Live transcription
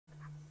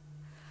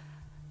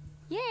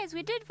Yes,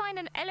 we did find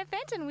an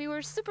elephant and we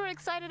were super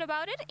excited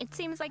about it. It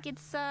seems like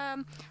it's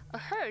a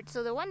herd.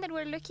 So the one that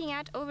we're looking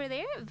at over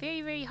there,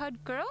 very, very hot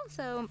girl.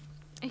 So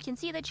you can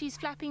see that she's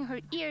flapping her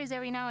ears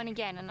every now and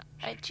again.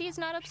 And she's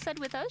not upset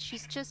with us.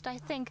 She's just, I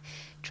think,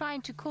 trying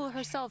to cool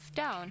herself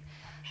down.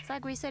 So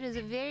like we said, it's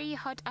a very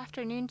hot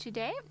afternoon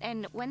today.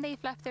 And when they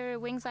flap their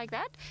wings like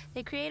that,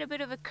 they create a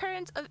bit of a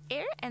current of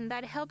air. And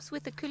that helps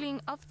with the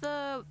cooling of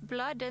the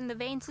blood and the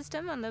vein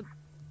system on the,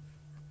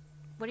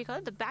 what do you call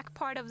it, the back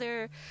part of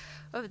their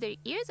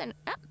ears. And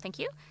thank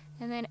you.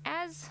 And then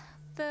as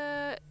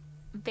the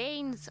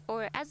veins,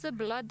 or as the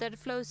blood that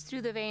flows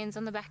through the veins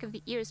on the back of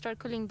the ears start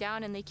cooling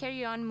down and they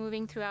carry on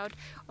moving throughout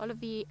all of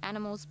the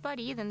animal's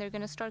body, then they're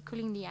going to start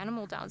cooling the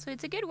animal down. So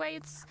it's a good way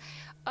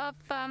of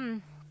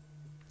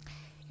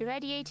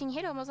irradiating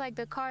heat, almost like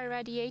the car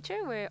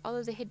radiator, where all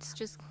of the heat's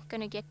just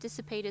going to get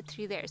dissipated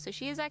through there. So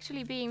she is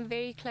actually being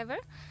very clever,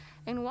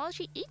 and while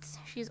she eats,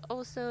 she's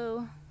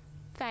also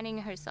fanning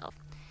herself.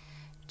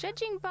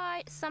 Judging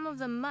by some of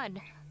the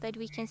mud that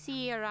we can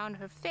see around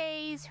her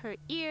face, her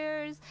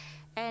ears,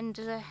 and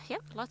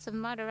yep, lots of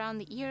mud around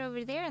the ear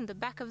over there and the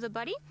back of the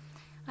body,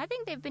 I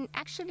think they've been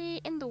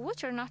actually in the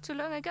water not too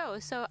long ago.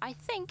 So I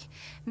think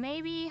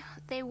maybe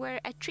they were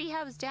at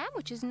Treehouse Dam,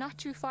 which is not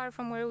too far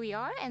from where we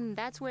are, and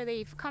that's where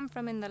they've come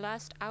from in the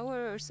last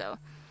hour or so.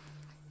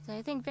 So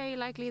I think very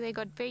likely they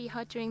got very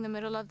hot during the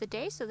middle of the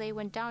day, so they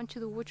went down to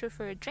the water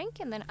for a drink,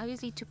 and then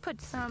obviously to put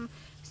some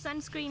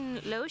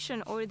sunscreen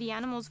lotion, or the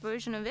animal's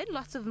version of it,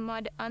 lots of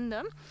mud on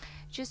them,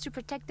 just to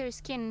protect their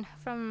skin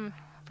from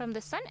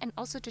the sun, and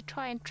also to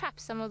try and trap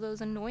some of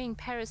those annoying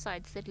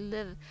parasites that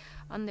live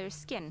on their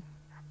skin.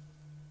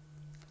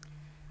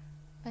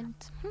 But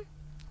it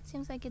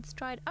seems like it's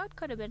dried out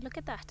quite a bit. Look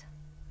at that.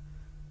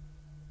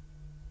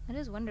 That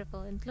is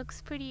wonderful. It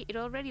looks pretty, it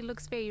already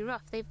looks very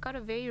rough. They've got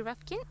a very rough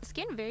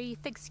skin, very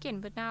thick skin,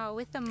 but now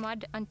with the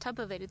mud on top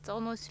of it, it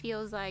almost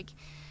feels like,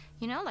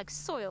 you know, like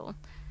soil.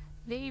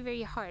 Very,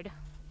 very hard.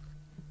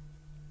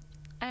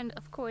 And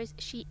of course,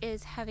 she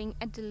is having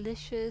a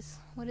delicious,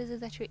 what is it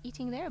that you're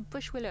eating there?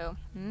 Bush willow.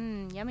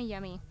 Yummy,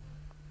 yummy.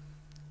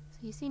 So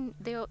you see,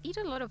 they'll eat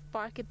a lot of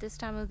bark at this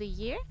time of the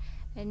year,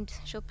 and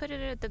she'll put it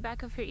at the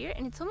back of her ear,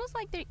 and it's almost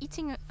like they're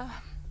eating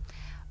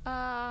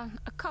a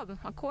cob,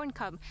 a corn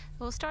cob.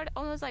 They'll start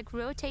almost like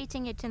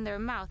rotating it in their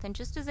mouth, and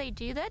just as they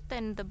do that,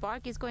 then the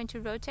bark is going to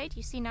rotate.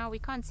 You see now we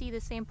can't see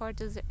the same part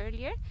as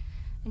earlier,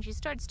 and she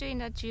starts doing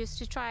that just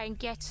to try and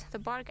get the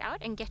bark out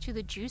and get to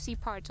the juicy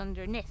part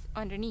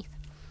underneath.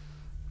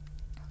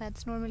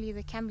 That's normally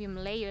the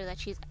cambium layer that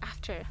she's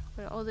after,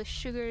 where all the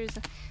sugars...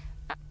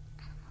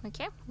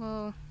 okay,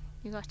 well,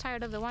 you got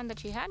tired of the one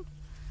that you had.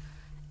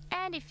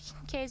 And in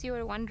case you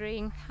were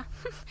wondering,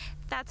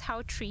 that's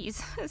how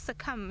trees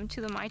succumb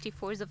to the mighty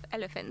force of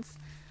elephants.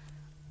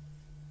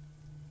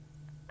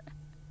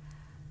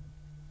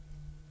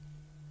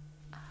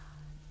 They're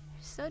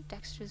so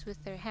dexterous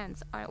with their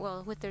hands,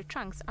 well, with their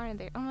trunks, aren't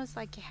they? Almost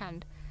like a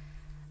hand.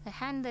 A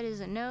hand that is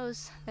a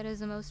nose, that is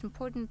the most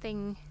important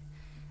thing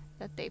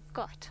that they've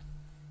got.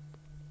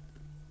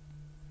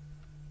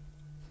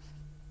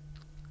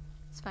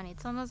 It's funny,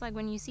 it's almost like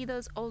when you see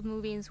those old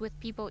movies with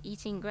people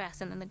eating grass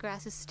and then the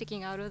grass is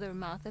sticking out of their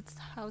mouth. That's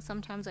how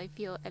sometimes I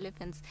feel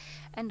elephants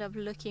end up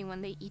looking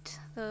when they eat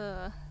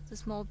the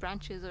small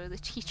branches or the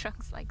tree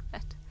trunks like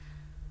that.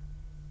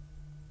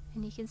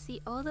 And you can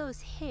see all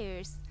those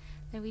hairs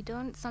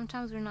that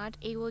sometimes we're not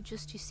able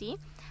just to see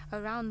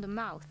around the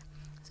mouth.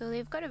 So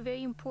they've got a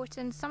very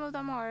important, some of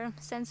them are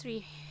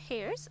sensory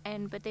hairs,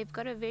 but they've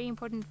got a very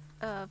important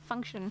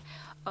function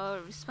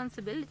or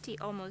responsibility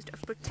almost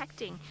of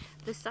protecting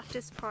the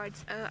softest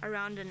parts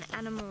around an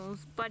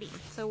animal's body.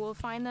 So we'll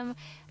find them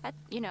at,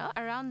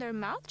 around their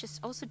mouth, just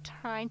also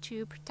trying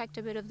to protect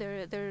a bit of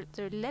their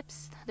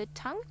lips, the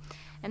tongue,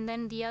 and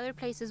then the other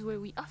places where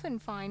we often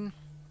find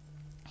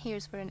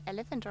hairs for an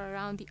elephant are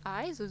around the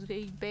eyes, those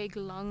very big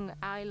long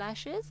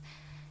eyelashes,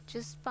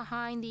 just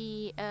behind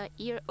the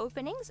ear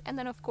openings, and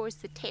then of course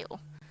the tail.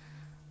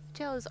 The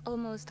tail is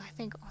almost, I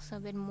think, also a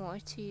bit more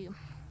to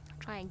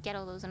try and get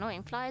all those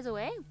annoying flies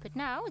away. But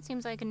now it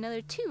seems like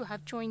another two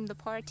have joined the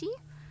party.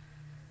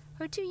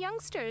 Her two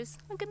youngsters,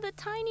 look at the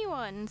tiny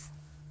ones.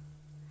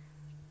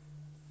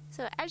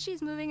 So as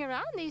she's moving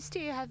around, these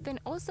two have been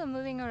also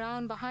moving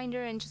around behind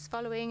her and just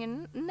following,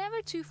 and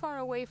never too far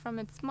away from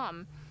its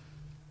mom.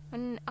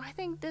 And I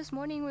think this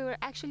morning we were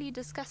actually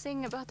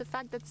discussing about the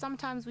fact that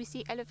sometimes we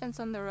see elephants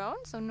on their own,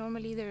 so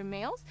normally they're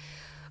males,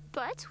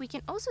 but we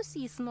can also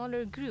see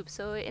smaller groups.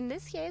 So in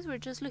this case, we're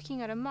just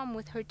looking at a mom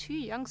with her two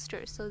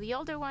youngsters. So the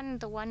older one,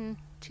 the one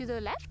to the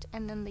left,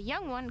 and then the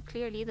young one,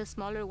 clearly the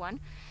smaller one,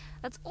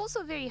 that's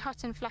also very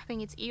hot and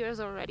flapping its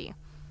ears already.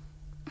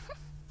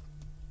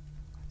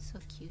 So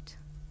cute.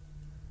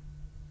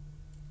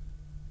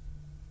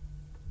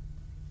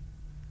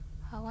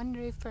 I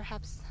wonder if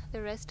perhaps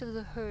the rest of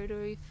the herd,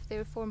 or if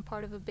they form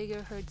part of a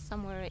bigger herd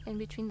somewhere in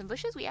between the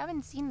bushes. We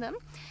haven't seen them.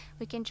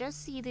 We can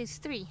just see these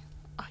three.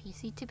 Oh, you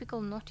see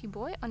typical naughty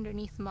boy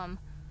underneath mom.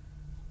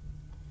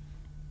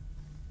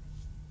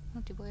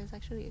 Naughty boy is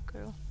actually a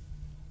girl.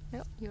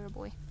 Nope, you're a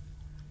boy.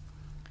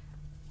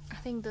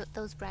 think that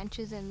those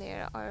branches in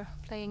there are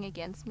playing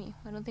against me.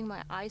 I don't think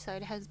my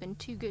eyesight has been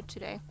too good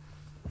today.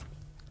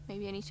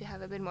 Maybe I need to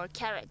have a bit more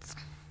carrots.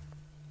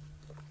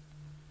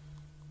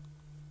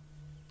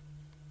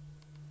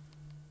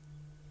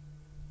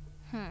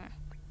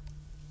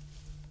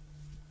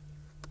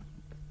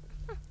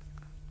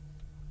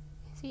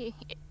 See,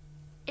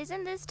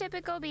 isn't this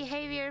typical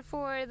behavior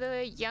for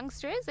the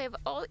youngsters? They've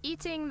all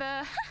eating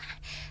the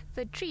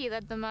the tree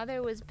that the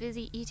mother was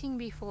busy eating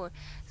before.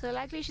 So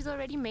likely she's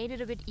already made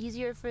it a bit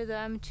easier for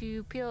them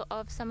to peel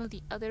off some of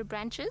the other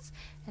branches,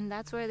 and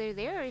that's why they're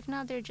there. Or if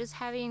not, they're just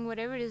having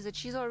whatever it is that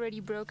she's already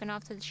broken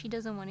off that she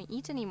doesn't want to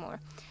eat anymore,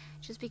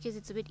 just because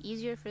it's a bit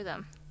easier for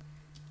them.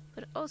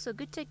 But also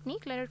good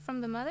technique, learned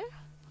from the mother.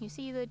 You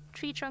see the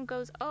tree trunk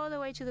goes all the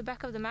way to the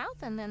back of the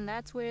mouth, and then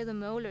that's where the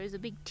molars, the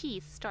big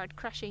teeth, start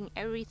crushing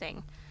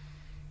everything.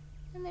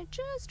 And they're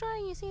just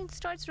trying, you see it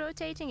starts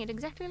rotating it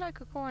exactly like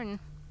a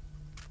corn.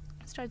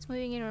 Starts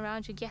moving it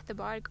around to get the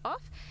bark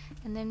off,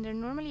 and then they're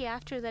normally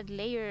after that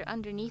layer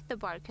underneath the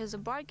bark, because the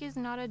bark is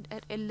not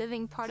a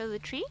living part of the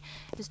tree.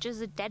 It's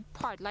just a dead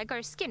part, like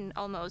our skin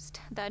almost,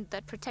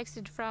 that protects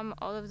it from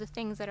all of the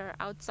things that are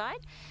outside.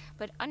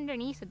 But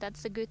underneath it,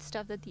 that's the good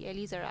stuff that the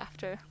Ellies are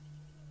after.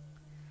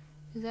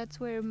 That's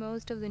where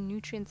most of the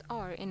nutrients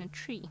are in a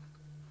tree.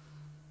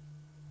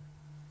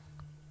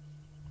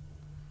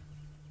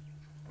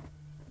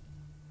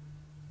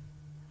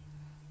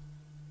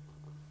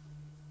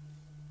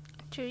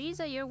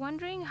 Teresa, you're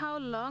wondering how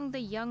long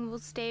the young will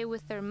stay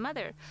with their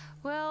mother.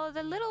 Well,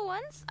 the little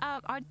ones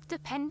are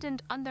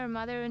dependent on their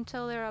mother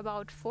until they're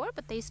about 4,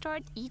 but they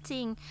start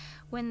eating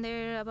when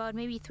they're about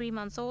maybe 3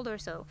 months old or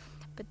so.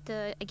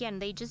 But again,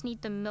 they just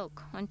need the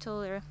milk until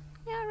they're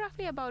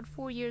roughly about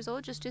 4 years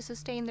old, just to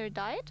sustain their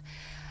diet.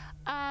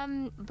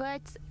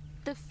 But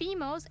the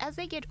females, as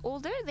they get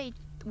older, they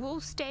will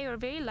stay, or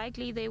very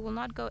likely they will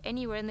not go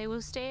anywhere, and they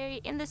will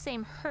stay in the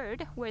same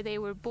herd where they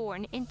were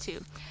born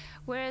into.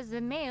 Whereas the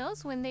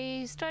males, when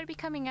they start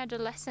becoming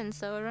adolescents,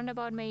 so around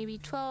about maybe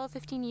 12,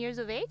 15 years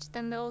of age,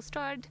 then they'll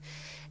start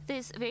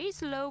this very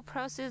slow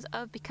process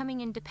of becoming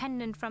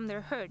independent from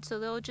their herd. So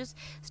they'll just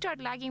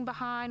start lagging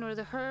behind, or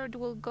the herd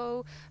will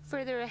go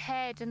further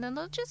ahead, and then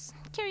they'll just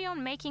carry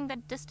on making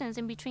that distance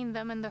in between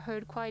them and the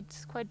herd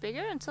quite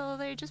bigger, until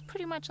they're just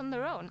pretty much on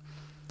their own.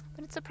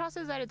 But it's a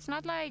process that it's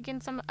not like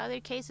in some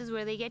other cases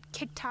where they get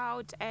kicked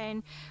out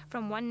and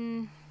from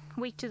one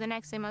week to the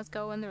next they must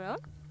go on their own.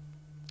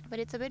 But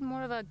it's a bit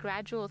more of a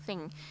gradual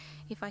thing,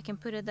 if I can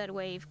put it that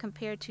way,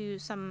 compared to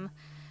some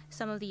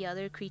of the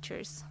other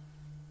creatures.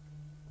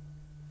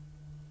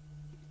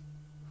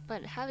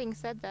 But having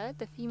said that,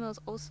 the females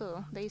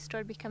also, they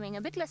start becoming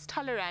a bit less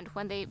tolerant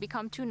when they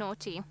become too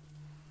naughty.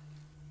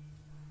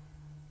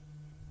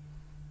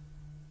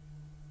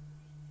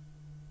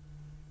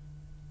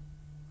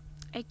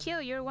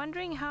 Akil, you're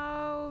wondering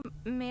how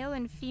male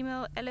and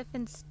female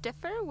elephants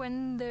differ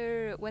when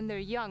they're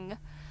young.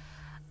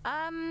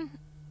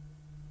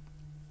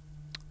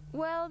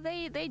 Well,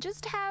 they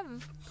just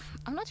have,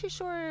 I'm not too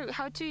sure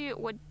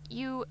what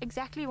you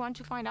exactly want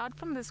to find out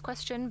from this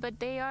question, but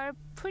they are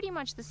pretty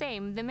much the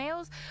same. The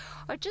males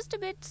are just a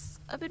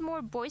bit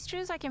more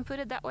boisterous, I can put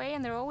it that way,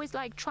 and they're always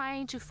like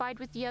trying to fight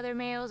with the other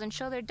males and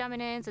show their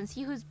dominance and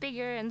see who's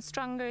bigger and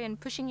stronger and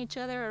pushing each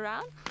other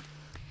around.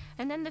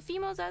 And then the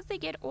females, as they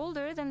get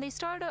older, then they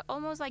start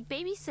almost like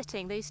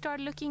babysitting. They start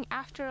looking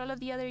after all of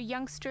the other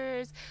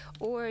youngsters,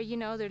 or, you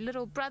know, their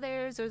little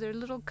brothers or their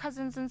little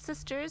cousins and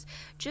sisters,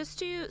 just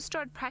to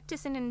start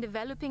practicing and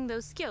developing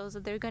those skills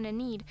that they're going to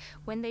need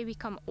when they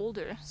become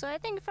older. So I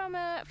think from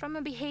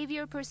a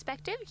behavior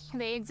perspective,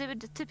 they exhibit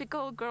the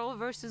typical girl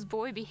versus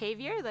boy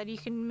behavior that you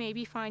can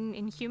maybe find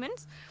in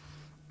humans.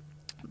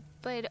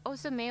 But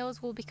also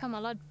males will become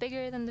a lot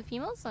bigger than the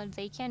females, so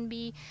they can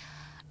be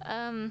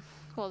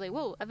well, they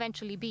will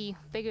eventually be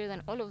bigger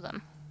than all of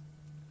them.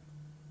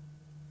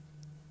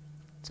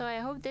 So I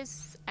hope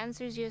this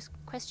answers your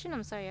question.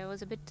 I'm sorry, I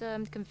was a bit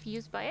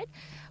confused by it.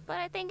 But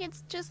I think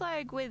it's just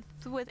like with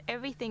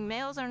everything.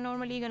 Males are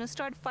normally going to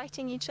start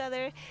fighting each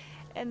other,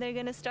 and they're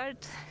going to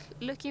start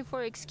looking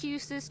for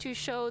excuses to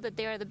show that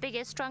they are the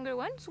biggest, stronger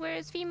ones,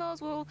 whereas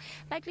females will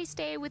likely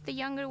stay with the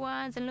younger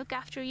ones and look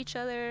after each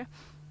other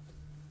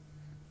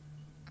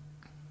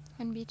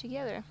and be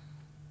together.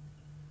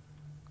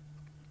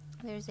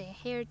 There's a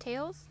hair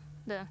tails,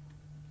 the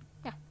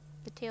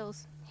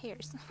tails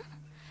hairs.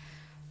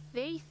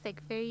 Very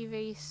thick, very,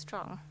 very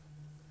strong.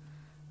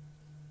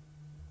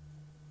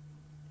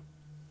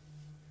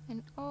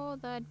 And all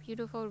that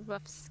beautiful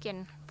rough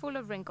skin, full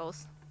of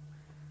wrinkles.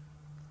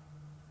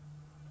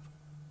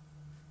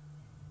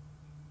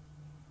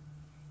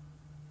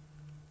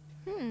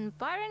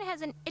 Byron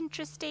has an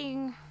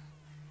interesting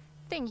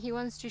thing he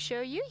wants to show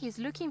you. He's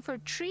looking for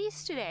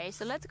trees today,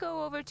 so let's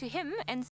go over to him and